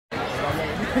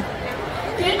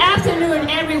Good afternoon,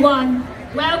 everyone.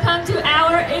 Welcome to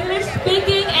our English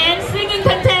speaking and singing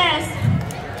contest.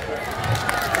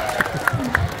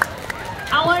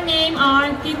 Our names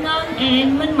are Kim Ngân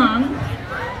and Minh Mẫn.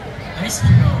 As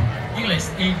you know,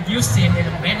 English is used in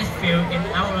many fields in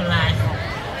our life.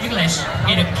 English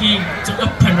is the key to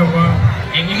open the world,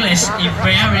 and English is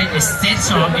very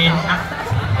essential in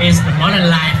the modern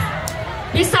life.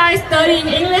 Besides studying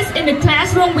English in the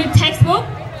classroom with textbook,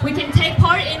 we can take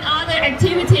part in other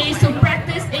activities to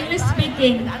practice English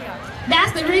speaking.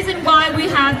 That's the reason why we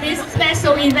have this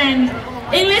special event,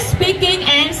 English speaking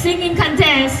and singing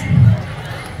contest.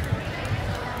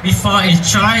 Before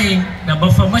enjoying the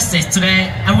performances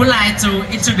today, I would like to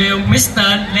introduce Mr.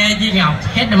 Lê Duy Ngọc,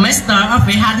 Headmaster of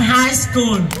VịThanh High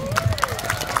School.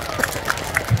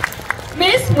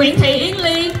 Miss Nguyễn Thị Yến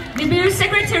Ly, Deputy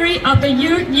Secretary of the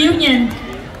Youth Union.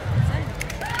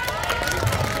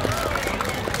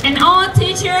 And all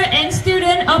teachers and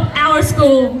students of our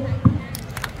school.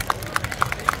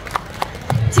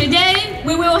 Today,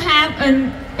 we will have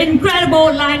an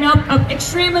incredible lineup of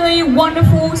extremely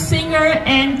wonderful singers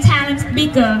and talent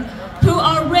speakers who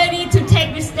are ready to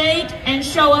take the stage and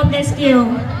show up their skill.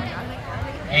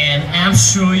 And I'm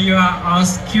sure you are all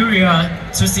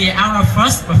curious to see our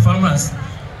first performance.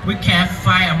 We can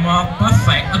find a more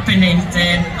perfect opening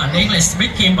than an English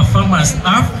speaking performance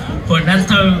of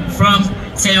Fernando from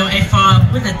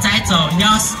THPT with the title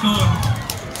Your School.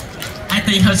 I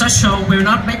think her talk show will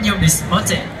not make you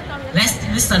disappointed. Let's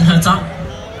listen her talk.